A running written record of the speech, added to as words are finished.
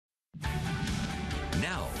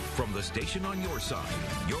Now, from the station on your side,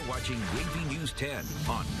 you're watching WAVY News 10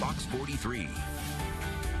 on Fox 43.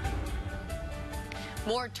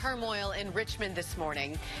 More turmoil in Richmond this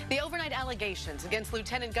morning. The overnight allegations against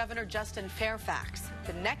Lieutenant Governor Justin Fairfax,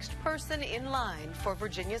 the next person in line for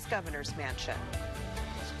Virginia's governor's mansion.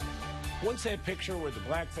 Once that picture where the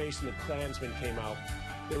blackface and the Klansman came out,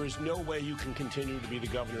 there is no way you can continue to be the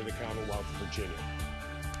governor of the Commonwealth of Virginia.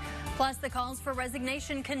 Plus, the calls for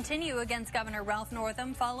resignation continue against Governor Ralph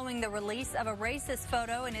Northam following the release of a racist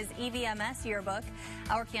photo in his EVMS yearbook.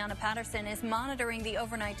 Our Kiana Patterson is monitoring the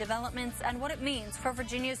overnight developments and what it means for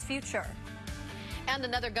Virginia's future. And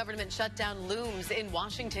another government shutdown looms in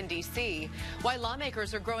Washington, D.C., while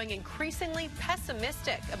lawmakers are growing increasingly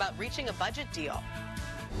pessimistic about reaching a budget deal.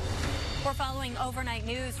 We're following overnight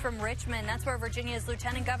news from Richmond. That's where Virginia's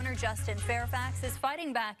Lieutenant Governor Justin Fairfax is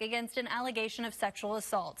fighting back against an allegation of sexual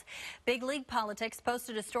assault. Big League Politics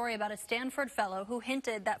posted a story about a Stanford fellow who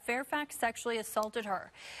hinted that Fairfax sexually assaulted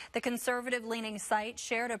her. The conservative-leaning site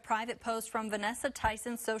shared a private post from Vanessa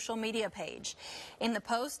Tyson's social media page. In the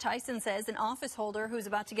post, Tyson says an office holder who's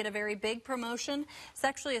about to get a very big promotion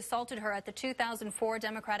sexually assaulted her at the 2004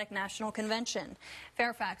 Democratic National Convention.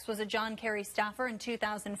 Fairfax was a John Kerry staffer in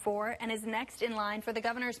 2004 and is next in line for the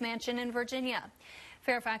governor's mansion in Virginia.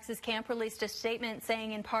 Fairfax's camp released a statement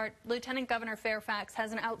saying, in part, Lieutenant Governor Fairfax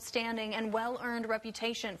has an outstanding and well-earned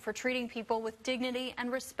reputation for treating people with dignity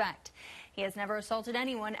and respect. He has never assaulted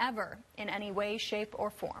anyone ever in any way, shape, or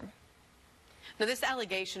form. Now, this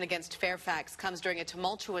allegation against Fairfax comes during a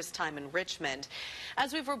tumultuous time in Richmond.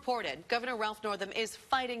 As we've reported, Governor Ralph Northam is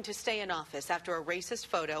fighting to stay in office after a racist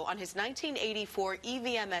photo on his 1984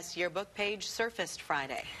 EVMS yearbook page surfaced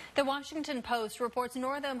Friday. The Washington Post reports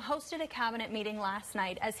Northam hosted a cabinet meeting last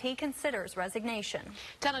night as he considers resignation.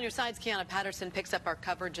 10 on your sides, Kiana Patterson picks up our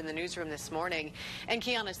coverage in the newsroom this morning. And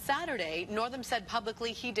Kiana, Saturday, Northam said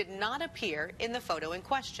publicly he did not appear in the photo in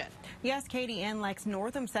question. Yes, Katie and Lex,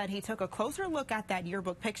 Northam said he took a closer look at that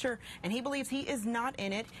yearbook picture and he believes he is not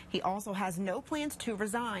in it. He also has no plans to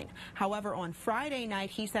resign. However, on Friday night,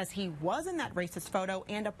 he says he was in that racist photo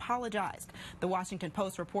and apologized. The Washington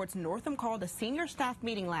Post reports Northam called a senior staff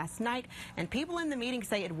meeting last night, and people in the meeting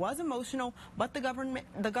say it was emotional, but the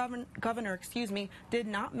governor did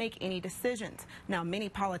not make any decisions. Now, many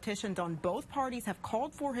politicians on both parties have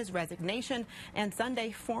called for his resignation, and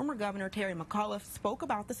Sunday, former Governor Terry McAuliffe spoke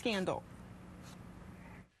about the scandal.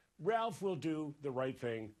 Ralph will do the right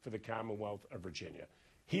thing for the Commonwealth of Virginia.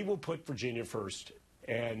 He will put Virginia first,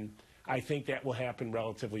 and I think that will happen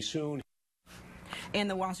relatively soon. And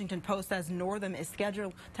the Washington Post says Northam is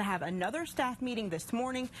scheduled to have another staff meeting this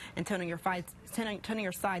morning, and 10 on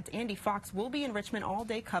your sides, Andy Fox will be in Richmond all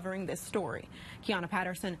day covering this story. Kiana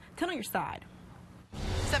Patterson, 10 on your side.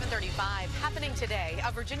 7:35, happening today.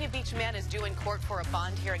 A Virginia Beach man is due in court for a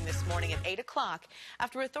bond hearing this morning at 8 o'clock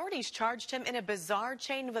after authorities charged him in a bizarre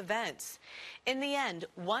chain of events. In the end,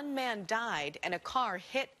 one man died and a car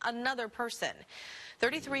hit another person.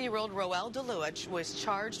 33-year-old Roel DeLuach was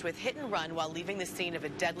charged with hit and run while leaving the scene of a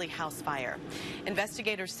deadly house fire.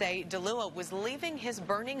 Investigators say DeLuach was leaving his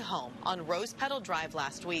burning home on Rose Petal Drive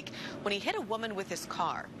last week when he hit a woman with his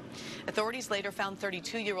car. Authorities later found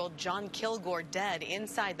 32-year-old John Kilgore dead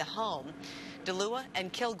inside the home. DeLuach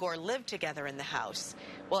and Kilgore lived together in the house.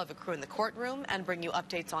 We'll have a crew in the courtroom and bring you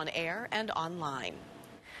updates on air and online.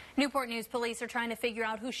 Newport News police are trying to figure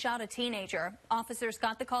out who shot a teenager. Officers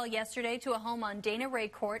got the call yesterday to a home on Dana Ray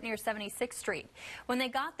Court near 76th Street. When they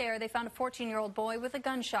got there, they found a 14-year-old boy with a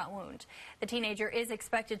gunshot wound. The teenager is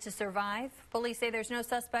expected to survive. Police say there's no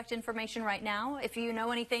suspect information right now. If you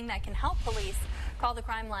know anything that can help police, call the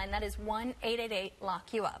crime line. That is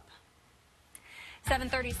 1-888-LOCK-YOU-UP.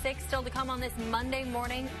 7:36 still to come on this Monday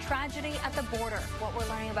morning. Tragedy at the border. What we're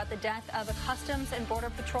learning about the death of a Customs and Border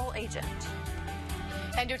Patrol agent.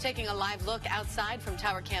 And you're taking a live look outside from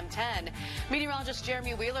Tower Cam 10. Meteorologist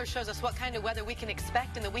Jeremy Wheeler shows us what kind of weather we can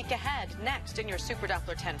expect in the week ahead next in your Super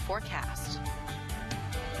Doppler 10 forecast.